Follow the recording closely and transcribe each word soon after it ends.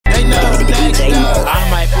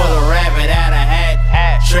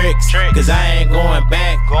cause I ain't going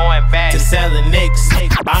back to selling nicks.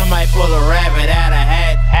 I might pull a rabbit out of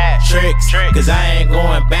hat. Tricks, cause I ain't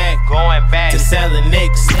going back to selling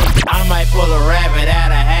nicks. I might pull a rabbit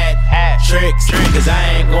out of hat. Tricks, cause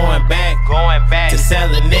I ain't going back to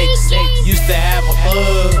selling nicks. Used to have a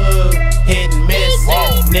plug, hit and miss.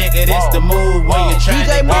 Nigga, this the move when you're trying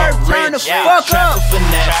to get rich. Trapper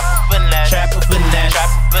finesse, trapper finesse.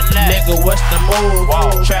 Nigga, what's the move?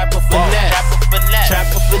 Trapper finesse,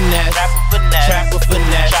 trapper finesse, trapper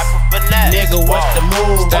finesse. Nigga, what's the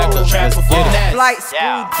move? Trapper finesse.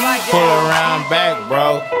 Pull around back,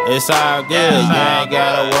 bro. It's all good. You ain't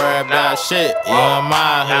gotta worry about shit. You in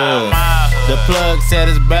my hood. The plug said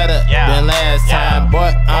it's better than last time,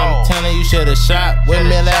 but I'm telling you, should've shot with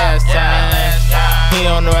me last time. He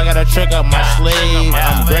don't know I got a trick up my sleeve.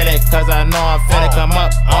 I'm gritty cause I know I'm finna come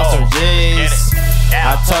up on some G's.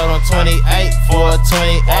 I told him 28 for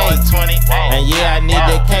 28. And yeah, I need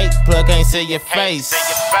the cake, plug can't see your face.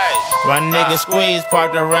 My nigga squeeze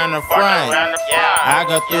parked around the front. I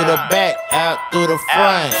go through the back, out through the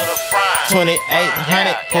front.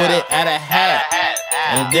 2800, put it at a hat.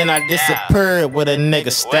 And then I disappeared with a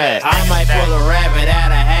nigga stack. I might pull a rabbit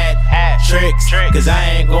out of hat. Tricks, cause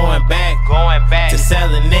I ain't going back to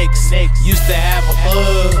selling nicks. Used to have a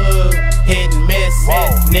plug, hit and miss.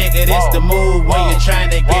 Nigga, this the move when you're trying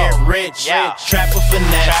to get rich. Trapper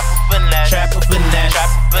finesse, trapper finesse.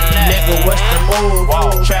 Nigga, what's the move?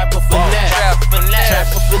 Trapper finesse,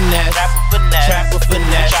 trapper finesse, trapper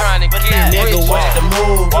finesse. Nigga, what's the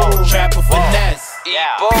move? Trapper finesse.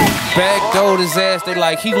 Backdoored his ass, they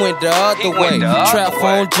like he went the other way. Trap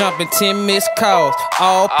phone jumping, 10 missed calls,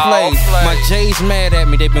 all plays. My J's mad at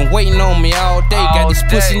me, they been waiting on me all day. Got these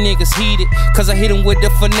pussy niggas heated, cause I hit them with the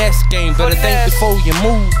finesse game. Better think before you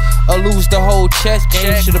move, or lose the whole chess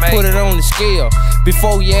game. Should've put it on the scale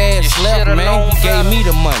before your ass left, man. He gave me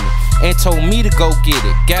the money and told me to go get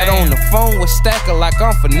it. Got on the phone with Stacka like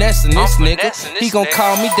I'm finessing this nigga. He gon'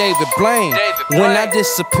 call me David Blaine when I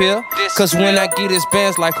disappear. Cause when I get his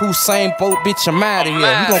bands like Hussein Bolt, bitch, I'm out of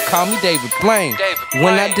here. He gon' call me David Blaine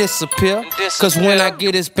when I disappear. Cause when I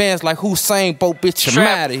get his bands like Hussein Bolt, bitch, I'm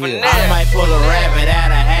out of here. I might pull a rabbit out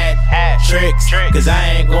of hat. Tricks, cause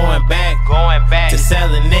I ain't going back to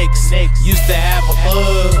selling nicks. Used to have a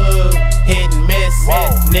plug, hit and miss.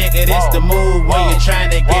 Nigga, this the move when you're trying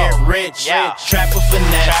to get rich. Trapper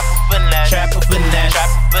finesse, trapper finesse.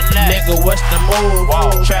 Nigga, what's the move?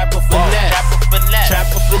 Trapper finesse,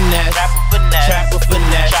 trapper finesse, trapper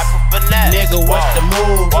finesse. Nigga, what's the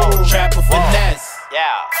move? Trapper finesse.